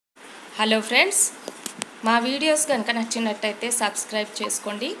Hello friends, మా videos కనుక నచ్చినట్టయితే సబ్స్క్రైబ్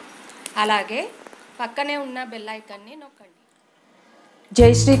చేసుకోండి. అలాగే పక్కనే ఉన్న బెల్ ఐకాన్ని నొక్కండి.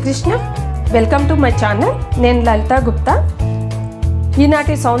 జై Srikrishna. Welcome to my channel. నేను లలిత గుప్తా.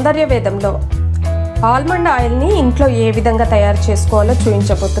 ఈనాటి సౌందర్య వేదంలో ఆల్మండ్ ఆయిల్ని ఇంట్లో ఏ విధంగా తయారు చేసుకోవాలో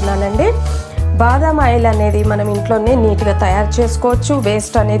చూపించబోతున్నానండి. బాదాం ఆయిల్ అనేది మనం ఇంట్లోనే నీట్గా తయారు చేసుకోవచ్చు.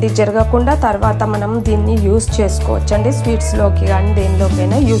 వేస్ట్ అనేది జరగకుండా తర్వాత మనం దీన్ని యూస్ చేసుకోవచ్చు అండి. స్వీట్స్లోకి కానీ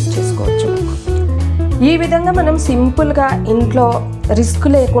దేనిలోకైనా యూస్ చేసుకోవచ్చు. ఈ విధంగా మనం సింపుల్గా ఇంట్లో రిస్క్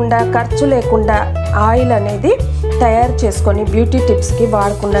లేకుండా ఖర్చు లేకుండా ఆయిల్ అనేది తయారు చేసుకొని బ్యూటీ టిప్స్కి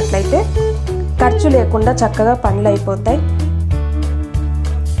వాడుకున్నట్లయితే ఖర్చు లేకుండా చక్కగా పనులు అయిపోతాయి.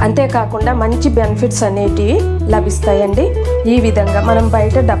 అంతేకాకుండా మంచి బెనిఫిట్స్ అనేటివి లభిస్తాయండి. ఈ విధంగా మనం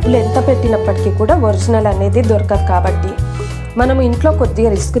బయట డబ్బులు ఎంత పెట్టినప్పటికీ కూడా ఒరిజినల్ అనేది దొరకదు. కాబట్టి మనం ఇంట్లో కొద్దిగా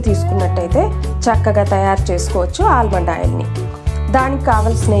రిస్క్ తీసుకున్నట్టయితే చక్కగా తయారు చేసుకోవచ్చు ఆల్మండ్ ఆయిల్ని. దానికి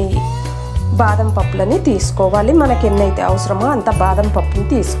కావాల్సిన బాదం పప్పులని తీసుకోవాలి. మనకి ఎన్నైతే అవసరమో అంత బాదం పప్పుని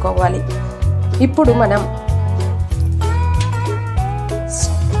తీసుకోవాలి. ఇప్పుడు మనం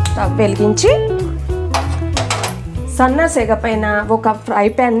స్టవ్ వెలిగించి సన్న సెగ పైన ఒక ఫ్రై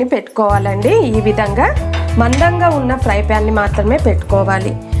ప్యాన్ని పెట్టుకోవాలండి. ఈ విధంగా మందంగా ఉన్న ఫ్రై ప్యాన్ని మాత్రమే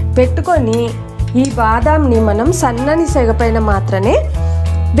పెట్టుకోవాలి. పెట్టుకొని ఈ బాదాంని మనం సన్నని సెగ పైన మాత్రమే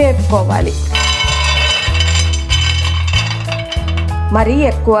వేపుకోవాలి. మరీ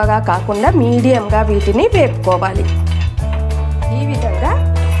ఎక్కువగా కాకుండా మీడియంగా వీటిని వేపుకోవాలి. ఈ విధంగా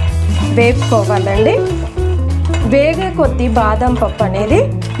వేపుకోవాలండి. వేగే కొద్దీ బాదం పప్పు అనేది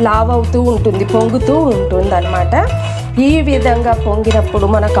లావ్ అవుతూ ఉంటుంది, పొంగుతూ ఉంటుంది అన్నమాట. ఈ విధంగా పొంగినప్పుడు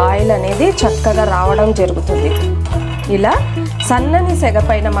మనకు ఆయిల్ అనేది చక్కగా రావడం జరుగుతుంది. ఇలా సన్నని సెగ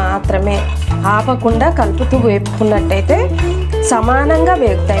పైన మాత్రమే ఆపకుండా కలుపుతూ వేపుకున్నట్టయితే సమానంగా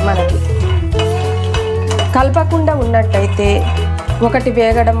వేగుతాయి. మనకి కలపకుండా ఉన్నట్టయితే ఒకటి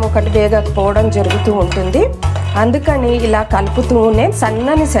వేగడం ఒకటి వేగకపోవడం జరుగుతూ ఉంటుంది. అందుకని ఇలా కలుపుతూనే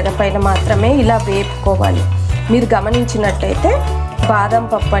సన్నని సెగ పైన మాత్రమే ఇలా వేపుకోవాలి. మీరు గమనించినట్టయితే బాదం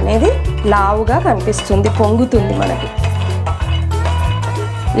పప్పు అనేది లావుగా కనిపిస్తుంది, పొంగుతుంది మనకి.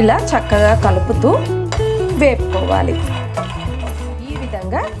 ఇలా చక్కగా కలుపుతూ వేపుకోవాలి. ఈ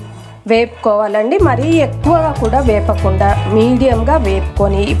విధంగా వేపుకోవాలండి. మరీ ఎక్కువగా కూడా వేపకుండా మీడియంగా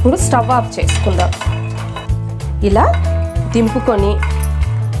వేపుకొని ఇప్పుడు స్టవ్ ఆఫ్ చేసుకుందాం. ఇలా దింపుకొని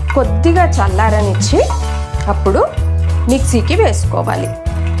కొద్దిగా చల్లారనిచ్చి అప్పుడు మిక్సీకి వేసుకోవాలి.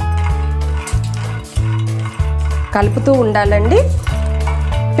 కలుపుతూ ఉండాలండి.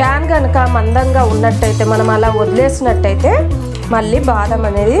 ప్యాన్ కనుక మందంగా ఉన్నట్టయితే మనం అలా వదిలేసినట్టయితే మళ్ళీ బాదం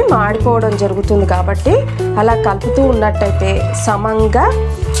అనేది మాడిపోవడం జరుగుతుంది. కాబట్టి అలా కలుపుతూ ఉన్నట్టయితే సమంగా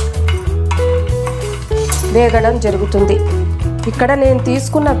వేగడం జరుగుతుంది. ఇక్కడ నేను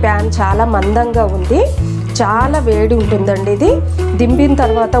తీసుకున్న ప్యాన్ చాలా మందంగా ఉంది, చాలా వేడి ఉంటుందండి. ఇది దింపిన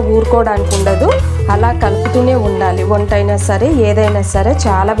తర్వాత ఊరుకోవడానికి ఉండదు, అలా కలుపుతూనే ఉండాలి. వంట అయినా సరే ఏదైనా సరే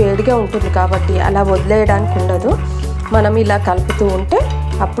చాలా వేడిగా ఉంటుంది కాబట్టి అలా వదిలేయడానికి ఉండదు. మనం ఇలా కలుపుతూ ఉంటే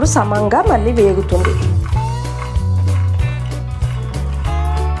అప్పుడు సమంగా మళ్ళీ వేగుతుంది.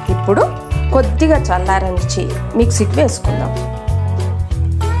 ఇప్పుడు కొద్దిగా చల్లారనిచ్చి మిక్సీకి వేసుకుందాం.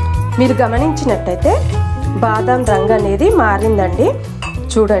 మీరు గమనించినట్టయితే బాదం రంగు అనేది మారిందండి.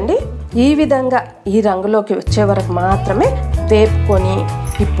 చూడండి, ఈ విధంగా ఈ రంగులోకి వచ్చే వరకు మాత్రమే వేపుకొని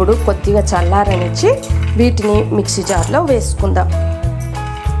ఇప్పుడు కొద్దిగా చల్లారనిచ్చి వీటిని మిక్సీ జార్లో వేసుకుందాం.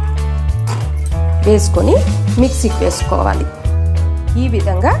 వేసుకొని మిక్సీకి వేసుకోవాలి. ఈ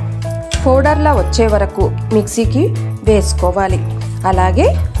విధంగా పౌడర్లా వచ్చే వరకు మిక్సీకి వేసుకోవాలి. అలాగే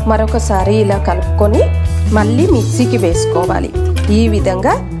మరొకసారి ఇలా కలుపుకొని మళ్ళీ మిక్సీకి వేసుకోవాలి. ఈ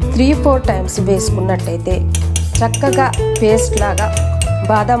విధంగా 3-4 టైమ్స్ వేసుకున్నట్టయితే చక్కగా పేస్ట్ లాగా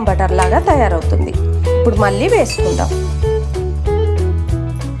బాదం బటర్ లాగా తయారవుతుంది. ఇప్పుడు మళ్ళీ వేసుకుందాం.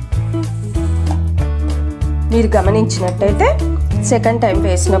 మీరు గమనించినట్టయితే సెకండ్ టైం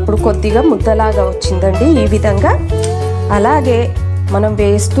వేసినప్పుడు కొద్దిగా ముద్దలాగా వచ్చిందండి. ఈ విధంగా అలాగే మనం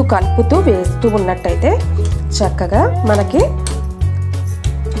కలుపుతూ ఉన్నట్టయితే చక్కగా మనకి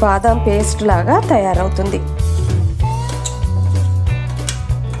బాదం పేస్ట్ లాగా తయారవుతుంది.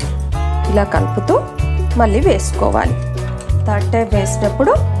 ఇలా కలుపుతూ మళ్ళీ వేసుకోవాలి. థర్డ్ టైం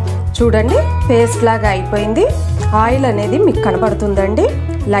వేసినప్పుడు చూడండి పేస్ట్ లాగా అయిపోయింది. ఆయిల్ అనేది మీకు కనబడుతుందండి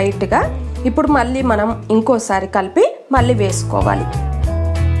లైట్గా. ఇప్పుడు మళ్ళీ మనం ఇంకోసారి కలిపి మళ్ళీ వేసుకోవాలి.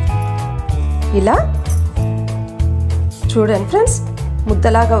 ఇలా చూడండి ఫ్రెండ్స్,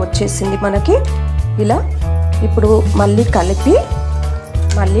 ముద్దలాగా వచ్చేసింది మనకి. ఇలా ఇప్పుడు మళ్ళీ కలిపి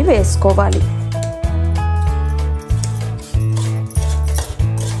మళ్ళీ వేసుకోవాలి.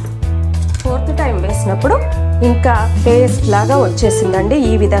 ఫోర్త్ టైం వేసినప్పుడు ఇంకా పేస్ట్ లాగా వచ్చేసిందండి.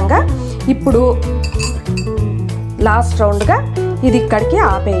 ఈ విధంగా ఇప్పుడు లాస్ట్ రౌండ్గా ఇది ఇక్కడికి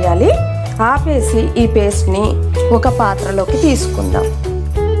ఆపేయాలి. ఆపేసి ఈ పేస్ట్ని ఒక పాత్రలోకి తీసుకుందాం.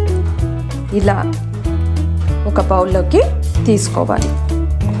 ఇలా ఒక బౌల్లోకి తీసుకోవాలి.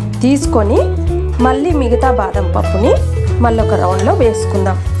 తీసుకొని మళ్ళీ మిగతా బాదం పప్పుని మళ్ళీ ఒక రౌండ్లో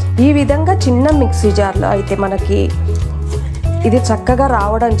వేసుకుందాం. ఈ విధంగా చిన్న మిక్సీ జార్లో అయితే మనకి ఇది చక్కగా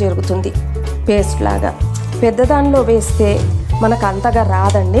రావడం జరుగుతుంది పేస్ట్ లాగా. పెద్ద దానిలో వేస్తే మనకు అంతగా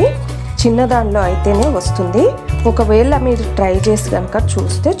రాదండి, చిన్న దానిలో అయితేనే వస్తుంది. ఒకవేళ మీరు ట్రై చేసి కనుక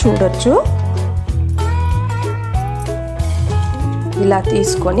చూడొచ్చు. ఇలా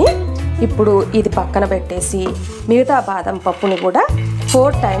తీసుకొని ఇప్పుడు ఇది పక్కన పెట్టేసి మిగతా బాదం పప్పుని కూడా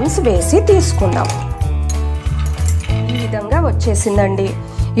 4 టైమ్స్ వేసి తీసుకుందాం. ఈ విధంగా వచ్చేసిందండి.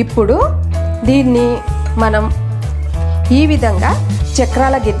 ఇప్పుడు దీన్ని మనం ఈ విధంగా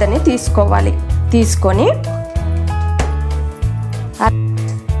చక్రాల గిద్దని తీసుకోవాలి. తీసుకొని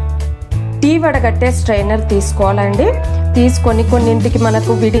టీ వడగట్టే స్ట్రైనర్ తీసుకోవాలండి. తీసుకొని కొన్నింటికి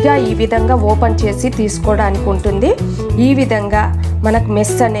మనకు విడిగా ఈ విధంగా ఓపెన్ చేసి తీసుకోవడానికి ఉంటుంది. ఈ విధంగా మనకు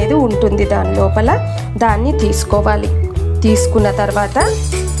మెస్ అనేది ఉంటుంది దాని లోపల, దాన్ని తీసుకోవాలి. తీసుకున్న తర్వాత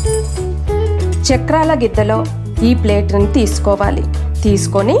చక్రాల గిద్దలో ఈ ప్లేట్ని తీసుకోవాలి.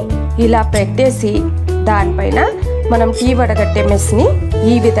 తీసుకొని ఇలా పెట్టేసి దానిపైన మనం టీ వడగట్టే మెస్ని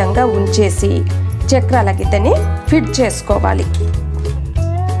ఈ విధంగా ఉంచేసి చక్రాల గిద్దని ఫిట్ చేసుకోవాలి.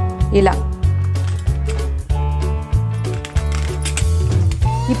 ఇలా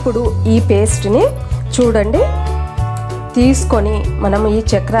ఇప్పుడు ఈ పేస్ట్ని చూడండి తీసుకొని మనం ఈ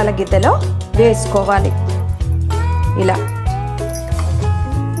చక్రాల గిద్దలో వేసుకోవాలి. ఇలా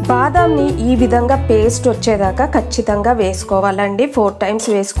బాదాంని ఈ విధంగా పేస్ట్ వచ్చేదాకా ఖచ్చితంగా వేసుకోవాలండి. 4 టైమ్స్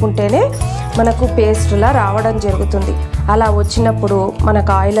వేసుకుంటేనే మనకు పేస్ట్లా రావడం జరుగుతుంది. అలా వచ్చినప్పుడు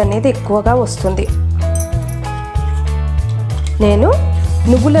మనకు ఆయిల్ అనేది ఎక్కువగా వస్తుంది. నేను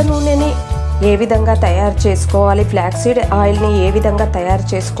నువ్వుల నూనెని ఏ విధంగా తయారు చేసుకోవాలి, ఫ్లాక్సీడ్ ఆయిల్ని ఏ విధంగా తయారు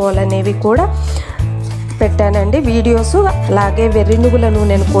చేసుకోవాలనేవి కూడా పెట్టానండి వీడియోస్. అలాగే వెర్రి నువ్వుల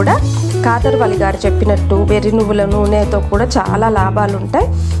నూనెను కూడా కాదర్వాలి గారు చెప్పినట్టు వెర్రి నువ్వుల నూనెతో కూడా చాలా లాభాలు ఉంటాయి.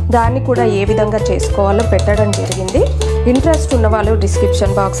 దాన్ని కూడా ఏ విధంగా చేసుకోవాలో పెట్టడం జరిగింది. ఇంట్రెస్ట్ ఉన్న వాళ్ళు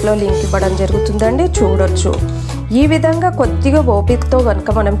డిస్క్రిప్షన్ బాక్స్లో లింక్ ఇవ్వడం జరుగుతుందండి, చూడొచ్చు. ఈ విధంగా కొద్దిగా ఓపికతో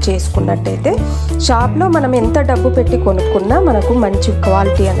కనుక మనం చేసుకున్నట్టయితే షాప్లో మనం ఎంత డబ్బు పెట్టి కొనుక్కున్నా మనకు మంచి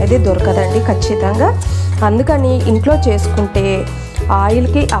క్వాలిటీ అనేది దొరకదండి ఖచ్చితంగా. అందుకని ఇంట్లో చేసుకుంటే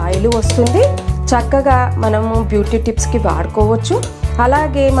ఆయిల్కి ఆయిల్ వస్తుంది, చక్కగా మనము బ్యూటీ టిప్స్కి వాడుకోవచ్చు.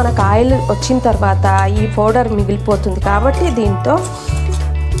 అలాగే మనకు ఆయిల్ వచ్చిన తర్వాత ఈ పౌడర్ మిగిలిపోతుంది కాబట్టి దీంతో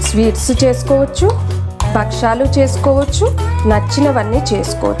స్వీట్స్ చేసుకోవచ్చు, భక్షాలు చేసుకోవచ్చు, నచ్చినవన్నీ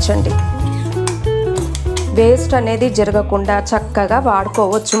చేసుకోవచ్చండి. వేస్ట్ అనేది జరగకుండా చక్కగా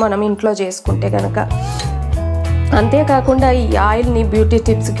వాడుకోవచ్చు మనం ఇంట్లో చేసుకుంటే కనుక. అంతేకాకుండా ఈ ఆయిల్ని బ్యూటీ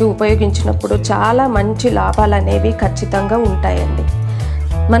టిప్స్కి ఉపయోగించినప్పుడు చాలా మంచి లాభాలు అనేవి ఖచ్చితంగా ఉంటాయండి.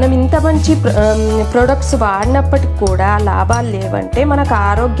 మనం ఇంత మంచి ప్రొడక్ట్స్ వాడినప్పటికి కూడా లాభాలు లేవంటే మనకు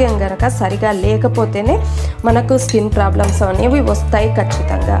ఆరోగ్యం కనుక సరిగా లేకపోతేనే మనకు స్కిన్ ప్రాబ్లమ్స్ అనేవి వస్తాయి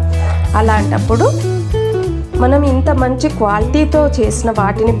ఖచ్చితంగా. అలాంటప్పుడు మనం ఇంత మంచి క్వాలిటీతో చేసిన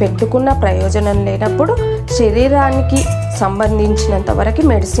వాటిని పెట్టుకున్న ప్రయోజనం లేనప్పుడు శరీరానికి సంబంధించినంత వరకు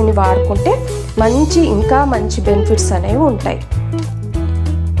మెడిసిన్ వాడుకుంటే ఇంకా మంచి బెనిఫిట్స్ అనేవి ఉంటాయి.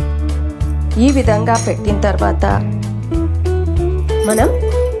 ఈ విధంగా పెట్టిన తర్వాత మనం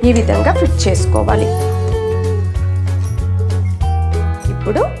ఈ విధంగా ఫిట్ చేసుకోవాలి.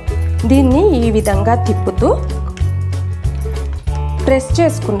 ఇప్పుడు దీన్ని ఈ విధంగా తిప్పుతూ ప్రెస్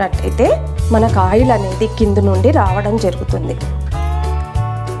చేసుకున్నట్టయితే మనకు ఆయిల్ అనేది కింద నుండి రావడం జరుగుతుంది.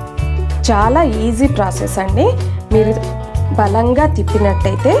 చాలా ఈజీ ప్రాసెస్ అండి. మీరు బలంగా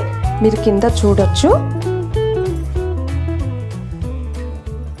తిప్పినట్టయితే మీరు కింద చూడొచ్చు.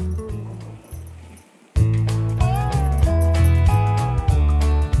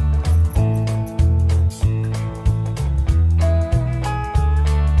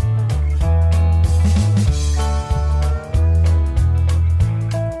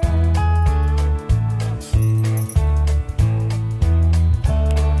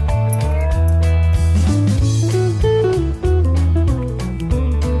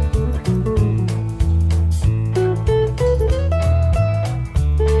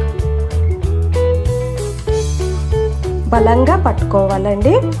 బలంగా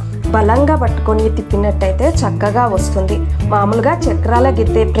పట్టుకోవాలండి. బలంగా పట్టుకొని తిప్పినట్టయితే చక్కగా వస్తుంది. మామూలుగా చక్రాల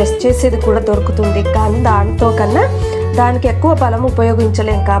గిద్దె ప్రెస్ చేసేది కూడా దొరుకుతుంది, కానీ దాంతో కన్నా దానికి ఎక్కువ బలం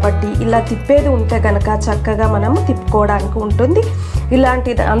ఉపయోగించలేం కాబట్టి ఇలా తిప్పేది ఉంటే కనుక చక్కగా మనము తిప్పుకోవడానికి ఉంటుంది.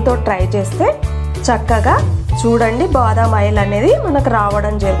 ఇలాంటి దాంతో ట్రై చేస్తే చక్కగా చూడండి బాదాం ఆయిల్ అనేది మనకు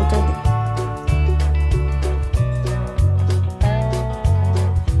రావడం జరుగుతుంది.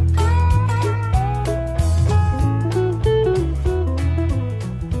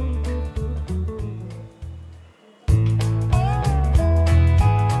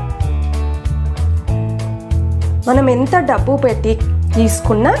 మనం ఎంత డబ్బు పెట్టి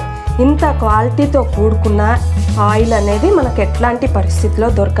తీసుకున్నా ఇంత క్వాలిటీతో కూడుకున్న ఆయిల్ అనేది మనకు ఎట్లాంటి పరిస్థితిలో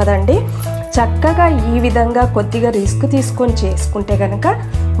దొరకదండి. చక్కగా ఈ విధంగా కొద్దిగా రిస్క్ తీసుకొని చేసుకుంటే కనుక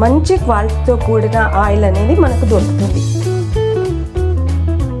మంచి క్వాలిటీతో కూడిన ఆయిల్ అనేది మనకు దొరుకుతుంది.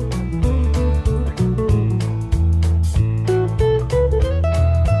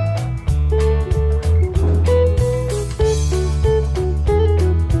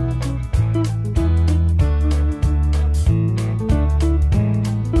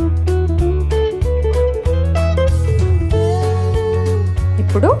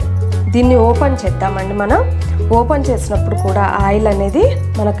 ఇప్పుడు దీన్ని ఓపెన్ చేద్దామండి. మనం ఓపెన్ చేసినప్పుడు కూడా ఆయిల్ అనేది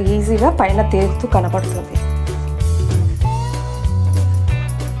మనకు ఈజీగా పైన తేలుతూ కనబడుతుంది.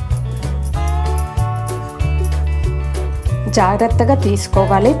 జాగ్రత్తగా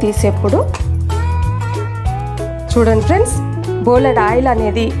తీసుకోవాలి. తీసేప్పుడు చూడండి ఫ్రెండ్స్, బోలెడ్ ఆయిల్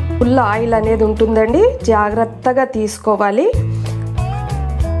అనేది ఫుల్ ఆయిల్ అనేది ఉంటుందండి. జాగ్రత్తగా తీసుకోవాలి.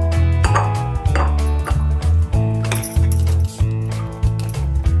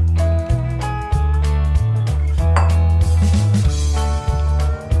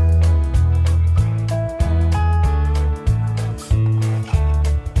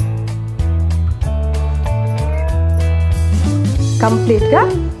 కంప్లీట్గా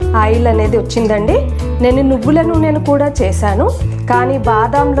ఆయిల్ అనేది వచ్చిందండి. నేను నువ్వుల నూనెను కూడా చేశాను, కానీ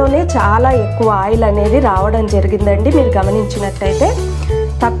బాదాంలోనే చాలా ఎక్కువ ఆయిల్ అనేది రావడం జరిగిందండి. మీరు గమనించినట్టయితే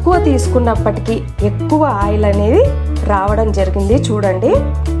తక్కువ తీసుకున్నప్పటికీ ఎక్కువ ఆయిల్ అనేది రావడం జరిగింది. చూడండి,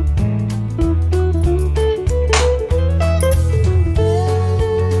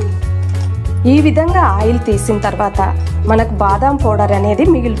 ఈ విధంగా ఆయిల్ తీసిన తర్వాత మనకు బాదాం పౌడర్ అనేది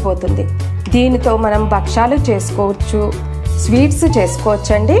మిగిలిపోతుంది. దీనితో మనం భక్షాలు చేసుకోవచ్చు, స్వీట్స్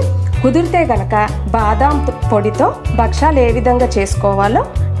చేసుకోవచ్చండి. కుదిరితే కనుక బాదాం పొడితో భక్షాలు ఏ విధంగా చేసుకోవాలో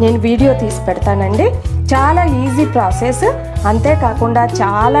నేను వీడియో తీసి పెడతానండి. చాలా ఈజీ ప్రాసెస్, అంతేకాకుండా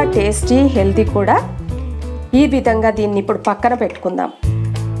చాలా టేస్టీ, హెల్తీ కూడా. ఈ విధంగా దీన్ని ఇప్పుడు పక్కన పెట్టుకుందాం.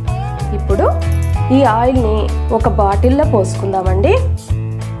 ఇప్పుడు ఈ ఆయిల్ని ఒక బాటిల్లో పోసుకుందామండి.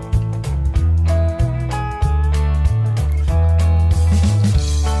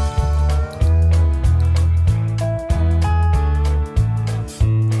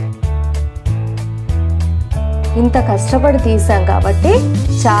 ఇంత కష్టపడి తీసాం కాబట్టి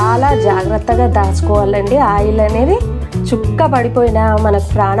చాలా జాగ్రత్తగా దాచుకోవాలండి. ఆయిల్ అనేది చుక్క పడిపోయినా మనకు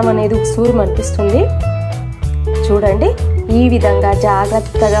ప్రాణం అనేది ఉసూరు అనిపిస్తుంది. చూడండి, ఈ విధంగా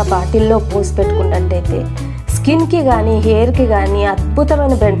జాగ్రత్తగా బాటిల్లో పోసి పెట్టుకున్నట్టయితే స్కిన్కి కానీ హెయిర్కి కానీ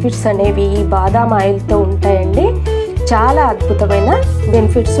అద్భుతమైన బెనిఫిట్స్ అనేవి ఈ బాదాం ఆయిల్తో ఉంటాయండి. చాలా అద్భుతమైన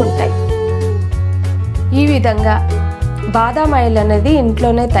బెనిఫిట్స్ ఉంటాయి. ఈ విధంగా బాదాం ఆయిల్ అనేది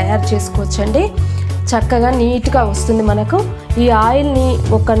ఇంట్లోనే తయారు చేసుకోవచ్చండి. చక్కగా నీట్గా వస్తుంది మనకు. ఈ ఆయిల్ని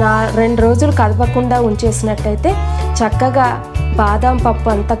ఒక 2 రోజులు కదపకుండా ఉంచేసినట్టయితే చక్కగా బాదాం పప్పు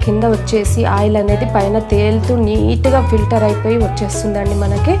అంతా కింద వచ్చేసి ఆయిల్ అనేది పైన తేలుతూ నీట్గా ఫిల్టర్ అయిపోయి వచ్చేస్తుందండి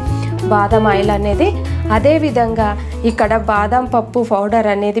మనకి బాదాం ఆయిల్ అనేది. అదేవిధంగా ఇక్కడ బాదాం పప్పు పౌడర్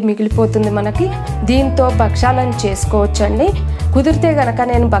అనేది మిగిలిపోతుంది మనకి. దీంతో భక్షాలను చేసుకోవచ్చండి. కుదిరితే కనుక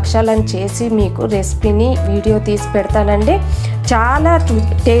నేను భక్షాలను చేసి మీకు రెసిపీని వీడియో తీసి పెడతానండి. చాలా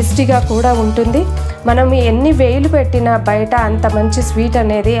టేస్టీగా కూడా ఉంటుంది. మనం ఎన్ని వేలు పెట్టినా బయట అంత మంచి స్వీట్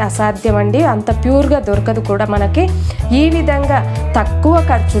అనేది అసాధ్యం అండి. అంత ప్యూర్గా దొరకదు కూడా మనకి. ఈ విధంగా తక్కువ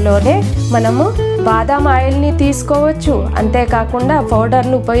ఖర్చులోనే మనము బాదాం ఆయిల్ని తీసుకోవచ్చు, అంతేకాకుండా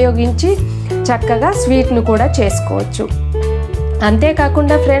పౌడర్ను ఉపయోగించి చక్కగా స్వీట్ను కూడా చేసుకోవచ్చు.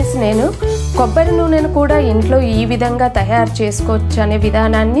 అంతేకాకుండా ఫ్రెండ్స్, నేను కొబ్బరి నూనెను కూడా ఇంట్లో ఈ విధంగా తయారు చేసుకోవచ్చు అనే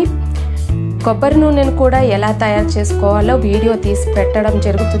విధానాన్ని, కొబ్బరి నూనెను కూడా ఎలా తయారు చేసుకోవాలో వీడియో తీసి పెట్టడం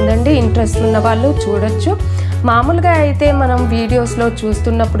జరుగుతుందండి. ఇంట్రెస్ట్ ఉన్న వాళ్ళు చూడొచ్చు. మామూలుగా అయితే మనం వీడియోస్లో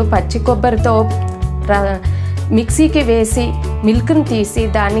చూస్తున్నప్పుడు పచ్చి కొబ్బరితో మిక్సీకి వేసి మిల్క్ని తీసి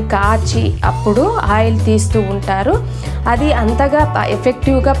దాన్ని కాచి అప్పుడు ఆయిల్ తీస్తూ ఉంటారు. అది అంతగా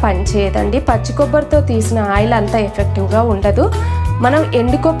ఎఫెక్టివ్గా పనిచేయదండి. పచ్చి కొబ్బరితో తీసిన ఆయిల్ అంత ఎఫెక్టివ్గా ఉండదు. మనం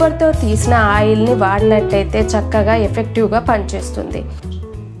ఎండు కొబ్బరితో తీసిన ఆయిల్ని వాడినట్టయితే చక్కగా ఎఫెక్టివ్గా పనిచేస్తుంది.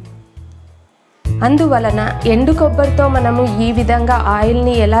 అందువలన ఎండు కొబ్బరితో మనము ఈ విధంగా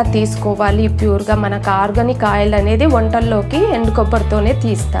ఆయిల్ని ఎలా తీసుకోవాలి ప్యూర్గా, మనకు ఆర్గానిక్ ఆయిల్ అనేది వంటల్లోకి ఎండు కొబ్బరితోనే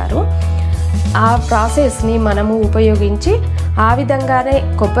తీస్తారు. ఆ ప్రాసెస్ని మనము ఉపయోగించి ఆ విధంగానే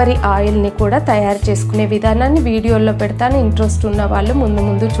కొబ్బరి ఆయిల్ని కూడా తయారు చేసుకునే విధానాన్ని వీడియోలో పెడతాను. ఇంట్రెస్ట్ ఉన్న వాళ్ళు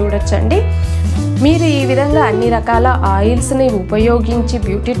ముందు చూడొచ్చండి. మీరు ఈ విధంగా అన్ని రకాల ఆయిల్స్ని ఉపయోగించి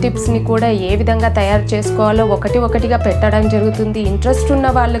బ్యూటీ టిప్స్ని కూడా ఏ విధంగా తయారు చేసుకోవాలో ఒకటిగా పెట్టడం జరుగుతుంది. ఇంట్రెస్ట్ ఉన్న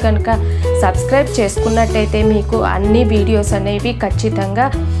వాళ్ళు కనుక సబ్స్క్రైబ్ చేసుకున్నట్టయితే మీకు అన్ని వీడియోస్ అనేవి ఖచ్చితంగా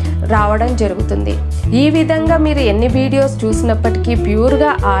రావడం జరుగుతుంది. ఈ విధంగా మీరు ఎన్ని వీడియోస్ చూసినప్పటికీ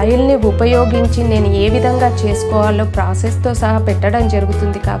ప్యూర్గా ఆయిల్ని ఉపయోగించి నేను ఏ విధంగా చేసుకోవాలో ప్రాసెస్తో సహా పెట్టడం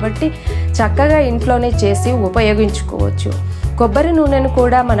జరుగుతుంది కాబట్టి చక్కగా ఇంట్లోనే చేసి ఉపయోగించుకోవచ్చు. కొబ్బరి నూనెను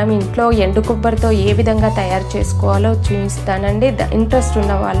కూడా మనం ఇంట్లో ఎండు కొబ్బరితో ఏ విధంగా తయారు చేసుకోవాలో చూపిస్తానండి. ఇంట్రెస్ట్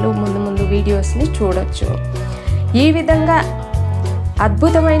ఉన్న వాళ్ళు ముందు వీడియోస్ని చూడొచ్చు. ఈ విధంగా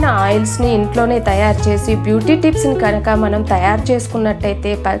అద్భుతమైన ఆయిల్స్ని ఇంట్లోనే తయారు చేసి బ్యూటీ టిప్స్ని కనుక మనం తయారు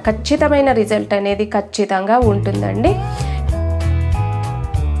చేసుకున్నట్టయితే ఖచ్చితమైన రిజల్ట్ అనేది ఖచ్చితంగా ఉంటుందండి.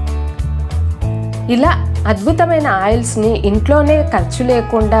 ఇలా అద్భుతమైన ఆయిల్స్ని ఇంట్లోనే ఖర్చు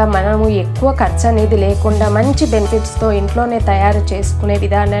లేకుండా మనము ఎక్కువ ఖర్చు అనేది లేకుండా మంచి బెనిఫిట్స్తో ఇంట్లోనే తయారు చేసుకునే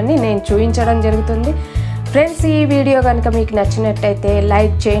విధానాన్ని నేను చూపించడం జరుగుతుంది. ఫ్రెండ్స్, ఈ వీడియో కనుక మీకు నచ్చినట్టయితే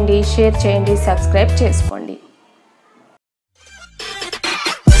లైక్ చేయండి, షేర్ చేయండి, సబ్స్క్రైబ్ చేసుకోండి.